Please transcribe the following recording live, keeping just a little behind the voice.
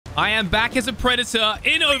I am back as a predator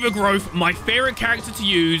in Overgrowth, my favorite character to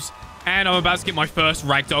use, and I'm about to get my first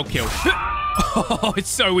ragdoll kill. Oh, it's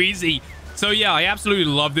so easy. So yeah, I absolutely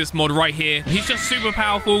love this mod right here. He's just super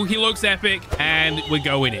powerful. He looks epic, and we're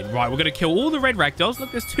going in. Right, we're going to kill all the red ragdolls.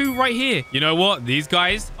 Look, there's 2 right here. You know what? These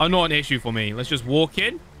guys are not an issue for me. Let's just walk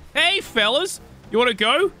in. Hey, fellas. You want to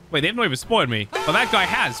go? Wait, they've not even spotted me. Oh, that guy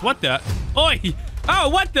has. What the? Oi. Oh,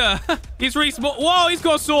 what the? He's really small. Whoa, he's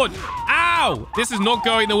got a sword. Ow. This is not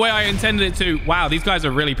going the way I intended it to. Wow, these guys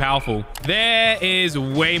are really powerful. There is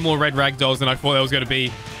way more red ragdolls than I thought there was going to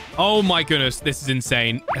be. Oh my goodness, this is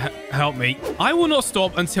insane. Help me. I will not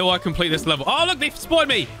stop until I complete this level. Oh, look, they've spotted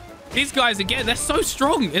me. These guys, again, they're so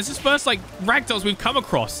strong. It's the first, like, ragdolls we've come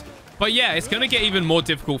across. But yeah, it's going to get even more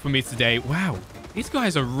difficult for me today. Wow. These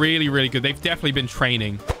guys are really, really good. They've definitely been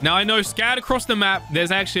training. Now, I know scattered across the map,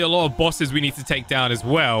 there's actually a lot of bosses we need to take down as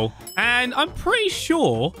well. And I'm pretty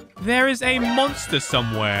sure there is a monster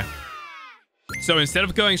somewhere. So instead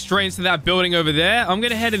of going straight into that building over there, I'm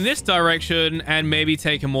going to head in this direction and maybe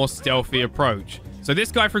take a more stealthy approach. So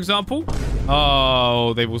this guy, for example.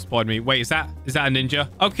 Oh, they will spot me. Wait, is that a ninja?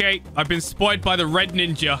 Okay, I've been spotted by the red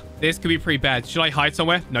ninja. This could be pretty bad. Should I hide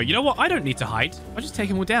somewhere? No, you know what? I don't need to hide. I'll just take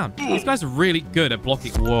him all down. These guys are really good at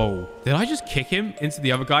blocking. Whoa. Did I just kick him into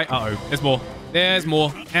the other guy? Uh-oh. There's more. There's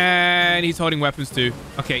more. And he's holding weapons too.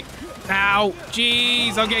 Okay. Ow.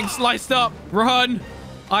 Jeez, I'm getting sliced up. Run.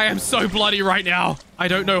 I am so bloody right now. I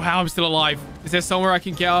don't know how I'm still alive. Is there somewhere I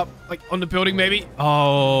can get up? Like on the building, maybe?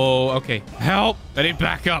 Oh, okay. Help. I need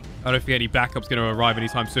backup. I don't think any backup's going to arrive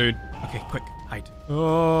anytime soon. Okay, quick. Hide.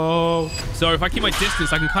 Oh. So if I keep my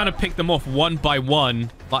distance, I can kind of pick them off one by one,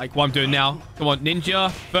 like what I'm doing now. Come on, ninja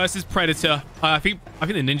versus predator. I think the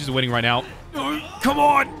ninjas are winning right now. Oh, come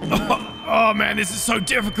on. Oh, man, this is so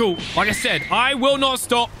difficult. Like I said, I will not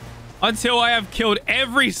stop until I have killed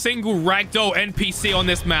every single ragdoll NPC on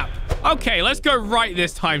this map. Okay, let's go right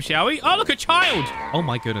this time, shall we? Oh, look, a child. Oh,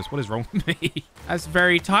 my goodness. What is wrong with me? That's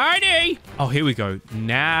very tiny. Oh, here we go.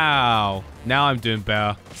 Now I'm doing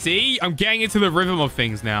better. See? I'm getting into the rhythm of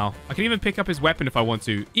things now. I can even pick up his weapon if I want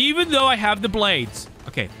to, even though I have the blades.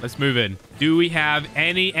 Okay, let's move in. Do we have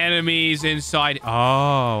any enemies inside?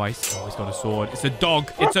 Oh, I see. Oh, he's got a sword. It's a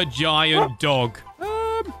dog. It's a giant dog.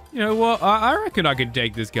 You know what? I reckon I can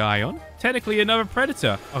take this guy on. Technically another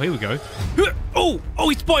predator. Oh, here we go. Oh,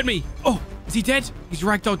 he spotted me. Oh, is he dead? He's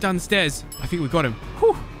ragdolled down the stairs. I think we got him.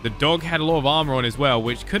 Whew. The dog had a lot of armor on as well,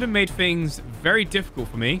 which could have made things very difficult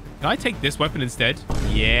for me. Can I take this weapon instead?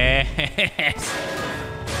 Yes.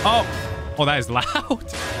 Oh, that is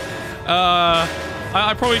loud.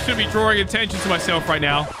 I probably shouldn't be drawing attention to myself right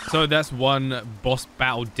now. So that's one boss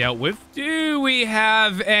battle dealt with. Do we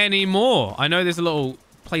have any more? I know there's a little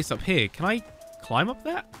place up here. Can I climb up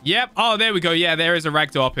that? Yep. Oh, there we go. Yeah, there is a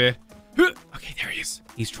ragdoll up here. Okay, there he is.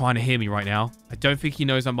 He's trying to hear me right now. I don't think he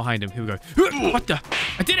knows I'm behind him. Here we go. What the?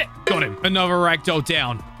 I did it. Got him. Another ragdoll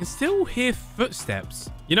down. I can still hear footsteps.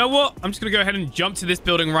 You know what? I'm just going to go ahead and jump to this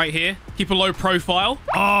building right here. Keep a low profile.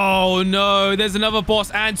 Oh, no. There's another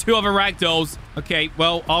boss and 2 other ragdolls. Okay,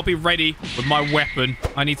 well, I'll be ready with my weapon.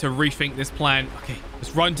 I need to rethink this plan. Okay,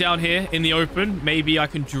 let's run down here in the open. Maybe I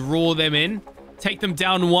can draw them in. Take them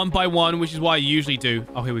down one by one, which is what I usually do.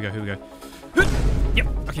 Oh, here we go. Here we go. Yep.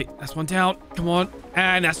 Okay, that's 1 down. Come on.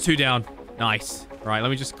 And that's 2 down. Nice. All right, let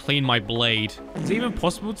me just clean my blade. Is it even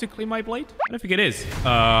possible to clean my blade? I don't think it is.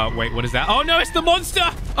 Wait, what is that? Oh, no, it's the monster.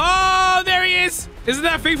 Oh, there he is. Isn't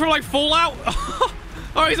that thing from, like, Fallout?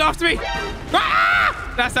 Oh, he's after me.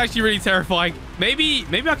 Ah! That's actually really terrifying. Maybe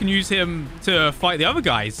I can use him to fight the other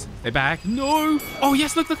guys. They're back. No. Oh,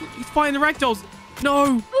 yes, look. He's fighting the ragdolls.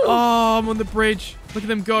 No. Oh, I'm on the bridge. Look at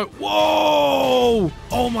them go. Whoa.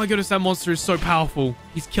 Oh my goodness, that monster is so powerful.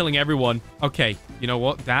 He's killing everyone. Okay, you know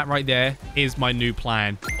what? That right there is my new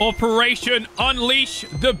plan. Operation Unleash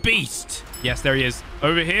the Beast. Yes, there he is.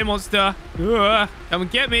 Over here, monster. Come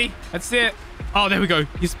and get me. That's it. Oh, there we go.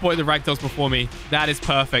 He spotted the ragdolls before me. That is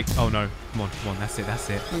perfect. Oh no. Come on. That's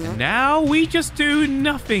it. And now we just do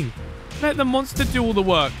nothing. Let the monster do all the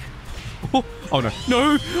work. Oh, no.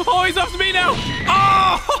 No. Oh, he's after me now.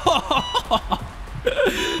 Oh!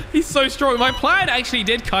 He's so strong. My plan actually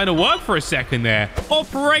did kind of work for a second there.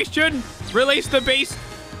 Operation Release the Beast.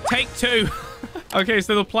 Take 2. Okay,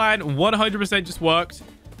 so the plan 100% just worked.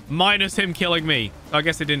 Minus him killing me. I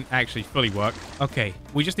guess it didn't actually fully work. Okay,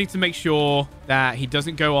 we just need to make sure that he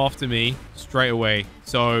doesn't go after me straight away.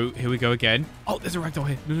 So here we go again. Oh, there's a ragdoll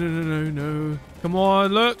here. No. Come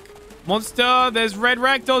on, look. Monster, there's red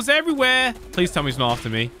ragdolls everywhere. Please tell me he's not after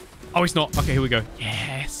me. Oh, he's not. Okay, here we go.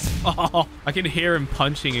 Yes. Oh, I can hear him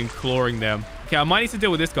punching and clawing them. Okay, I might need to deal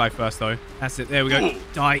with this guy first, though. That's it. There we go.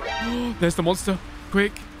 Die. There's the monster.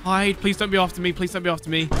 Quick. Hide. Please don't be after me. Please don't be after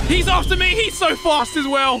me. He's after me. He's so fast as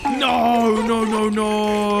well. No, no, no,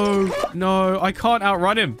 no. No, I can't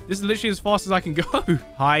outrun him. This is literally as fast as I can go.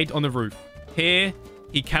 Hide on the roof. Here,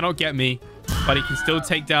 he cannot get me, but he can still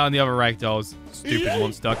take down the other ragdolls. Stupid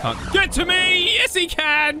monster. Can't get to me. Yes, he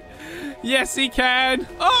can. Yes, he can.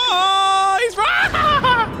 Oh, he's right.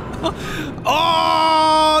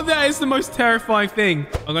 Oh, that is the most terrifying thing.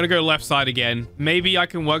 I'm going to go left side again. Maybe I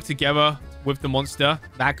can work together with the monster.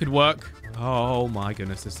 That could work. Oh my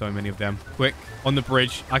goodness, there's so many of them. Quick, on the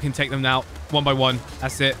bridge. I can take them now, one by one.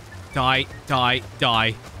 That's it. Die, die,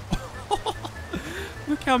 die.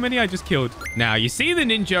 Look how many I just killed. Now, you see the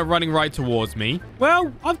ninja running right towards me?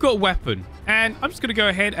 Well, I've got a weapon, and I'm just going to go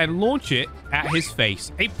ahead and launch it at his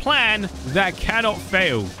face. A plan that cannot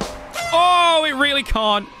fail. Oh, it really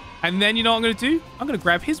can't. And then you know what I'm going to do? I'm going to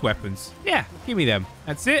grab his weapons. Yeah, give me them.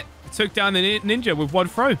 That's it. I took down the ninja with one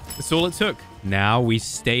throw. That's all it took. Now we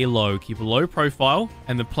stay low. Keep a low profile.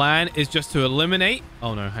 And the plan is just to eliminate...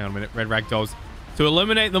 Oh, no. Hang on a minute. Red ragdolls. To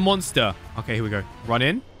eliminate the monster. Okay, here we go. Run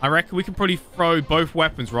in. I reckon we can probably throw both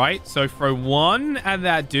weapons, right? So throw one at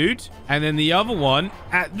that dude and then the other one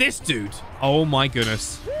at this dude. Oh my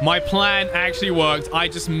goodness. My plan actually worked. I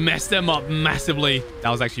just messed them up massively. That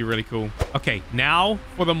was actually really cool. Okay, now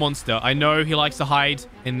for the monster. I know he likes to hide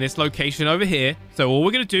in this location over here. So all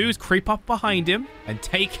we're going to do is creep up behind him and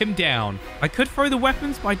take him down. I could throw the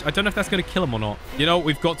weapons, but I don't know if that's going to kill him or not. You know,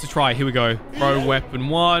 we've got to try. Here we go. Throw weapon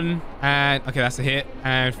one. And okay, that's a hit.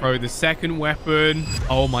 And throw the second weapon.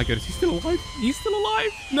 Oh my goodness. He's still alive. He's still alive.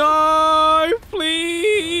 No,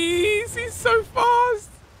 please. He's so fast.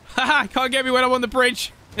 Haha, can't get me when I'm on the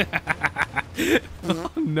bridge.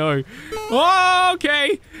 Oh, no. Oh,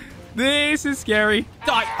 okay. This is scary.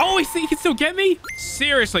 Die. Oh, he can still get me?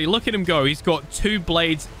 Seriously, look at him go. He's got 2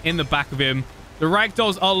 blades in the back of him. The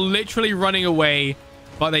ragdolls are literally running away,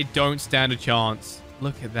 but they don't stand a chance.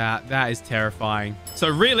 Look at that. That is terrifying. So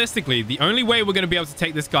realistically, the only way we're going to be able to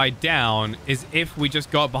take this guy down is if we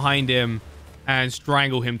just got behind him and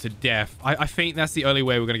strangle him to death. I think that's the only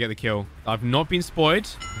way we're going to get the kill. I've not been spoiled.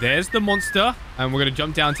 There's the monster, and we're going to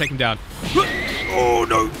jump down and take him down. Oh,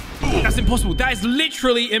 no. That's impossible. That is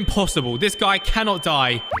literally impossible. This guy cannot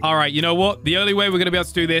die. All right, you know what? The only way we're going to be able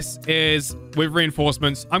to do this is with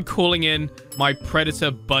reinforcements. I'm calling in my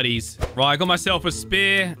predator buddies. Right, I got myself a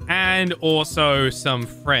spear and also some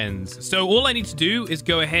friends. So all I need to do is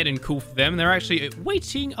go ahead and call for them. They're actually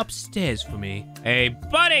waiting upstairs for me. Hey,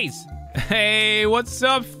 buddies. Hey, what's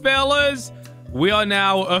up, fellas? We are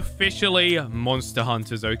now officially monster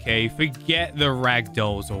hunters, okay? Forget the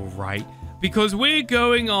ragdolls, all right? Because we're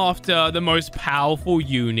going after the most powerful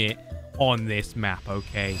unit on this map,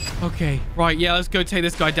 okay? Okay, right, yeah, let's go take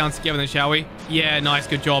this guy down together then, shall we? Yeah, nice,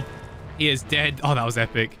 good job. He is dead. Oh, that was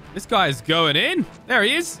epic. This guy is going in. There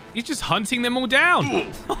he is. He's just hunting them all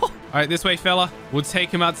down. All right, this way, fella. We'll take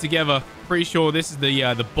him out together. Pretty sure this is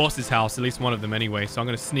the boss's house, at least one of them anyway. So I'm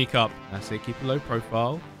going to sneak up. That's it. Keep a low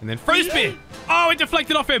profile. And then throw spear. Oh, it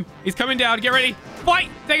deflected off him. He's coming down. Get ready. Fight.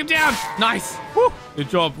 Take him down. Nice. Woo. Good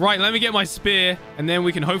job. Right, let me get my spear. And then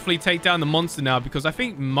we can hopefully take down the monster now, because I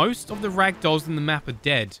think most of the ragdolls in the map are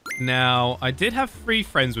dead. Now, I did have 3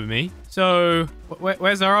 friends with me. So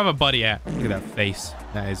where's our other buddy at? Look at that face.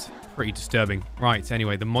 That is pretty disturbing. Right,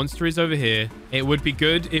 anyway, the monster is over here. It would be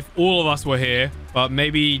good if all of us were here, but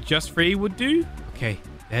maybe just 3 would do. Okay,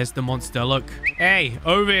 there's the monster. Look. Hey,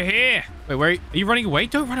 over here. Wait, where are you running away?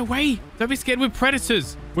 Don't run away. Don't be scared. We're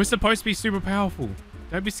predators. We're supposed to be super powerful.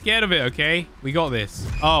 Don't be scared of it, okay? We got this.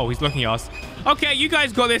 Oh, he's looking at us. Okay, you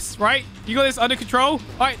guys got this, right? You got this under control? All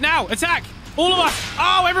right, now, attack. All of us.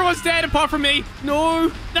 Oh, everyone's dead apart from me. No.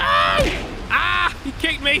 No. Ah, he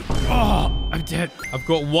kicked me. Oh, I'm dead. I've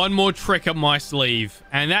got one more trick up my sleeve,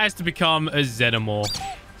 and that is to become a xenomorph.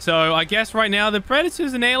 So I guess right now the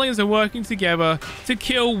predators and aliens are working together to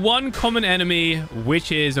kill one common enemy,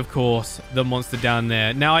 which is, of course, the monster down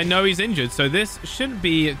there. Now, I know he's injured, so this shouldn't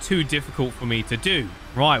be too difficult for me to do.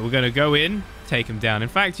 Right, we're going to go in, take him down. In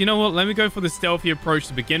fact, you know what? Let me go for the stealthy approach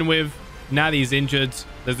to begin with. Now that he's injured,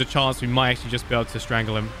 there's a chance we might actually just be able to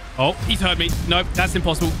strangle him. Oh, he's hurt me. Nope, that's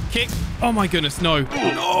impossible. Kick. Oh my goodness, no.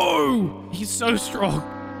 No! He's so strong.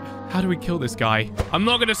 How do we kill this guy? I'm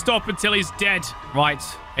not going to stop until he's dead. Right,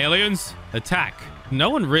 aliens, attack. No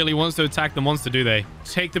one really wants to attack the monster, do they?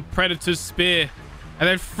 Take the predator's spear and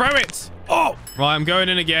then throw it. Oh! Right, I'm going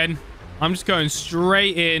in again. I'm just going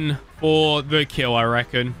straight in for the kill, I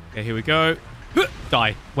reckon. Okay, here we go.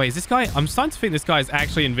 Die. Wait, is this guy? I'm starting to think this guy is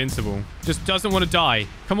actually invincible. Just doesn't want to die.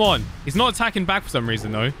 Come on. He's not attacking back for some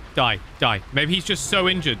reason, though. Die. Die. Maybe he's just so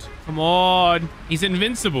injured. Come on. He's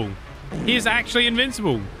invincible. He is actually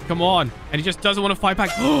invincible. Come on. And he just doesn't want to fight back.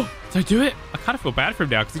 Oh, did I do it? I kind of feel bad for him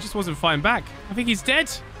now because he just wasn't fighting back. I think he's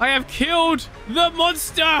dead. I have killed the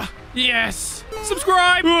monster. Yes.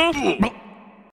 Subscribe.